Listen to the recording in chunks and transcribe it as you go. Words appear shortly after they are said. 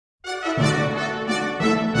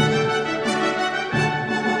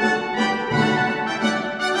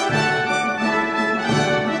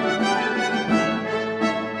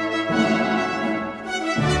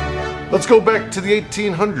Let's go back to the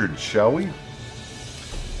 1800s, shall we?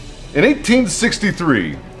 In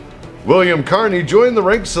 1863, William Carney joined the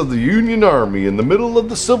ranks of the Union Army in the middle of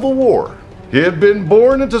the Civil War. He had been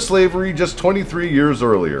born into slavery just 23 years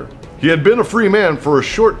earlier. He had been a free man for a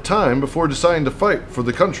short time before deciding to fight for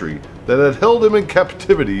the country that had held him in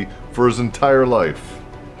captivity for his entire life.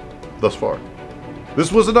 Thus far.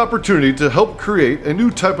 This was an opportunity to help create a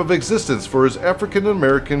new type of existence for his African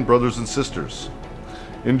American brothers and sisters.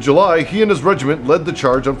 In July, he and his regiment led the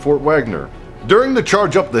charge on Fort Wagner. During the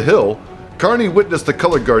charge up the hill, Carney witnessed the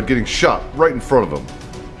color guard getting shot right in front of him.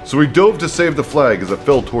 So he dove to save the flag as it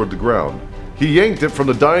fell toward the ground. He yanked it from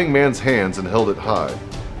the dying man's hands and held it high.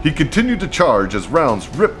 He continued to charge as rounds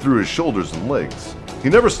ripped through his shoulders and legs. He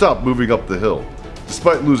never stopped moving up the hill,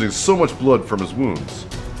 despite losing so much blood from his wounds.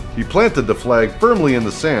 He planted the flag firmly in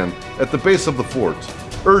the sand at the base of the fort,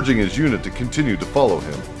 urging his unit to continue to follow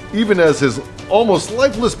him. Even as his almost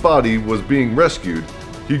lifeless body was being rescued,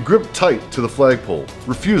 he gripped tight to the flagpole,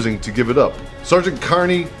 refusing to give it up. Sgt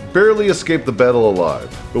Carney barely escaped the battle alive,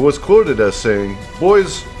 but was quoted as saying,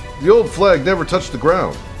 "Boys, the old flag never touched the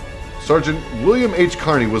ground." Sergeant William H.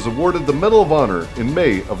 Carney was awarded the Medal of Honor in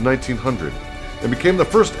May of 1900 and became the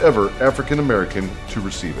first ever African American to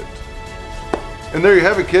receive it. And there you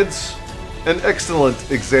have it, kids. An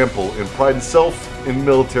excellent example in pride in self, in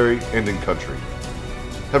military, and in country.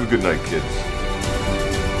 Have a good night, kids.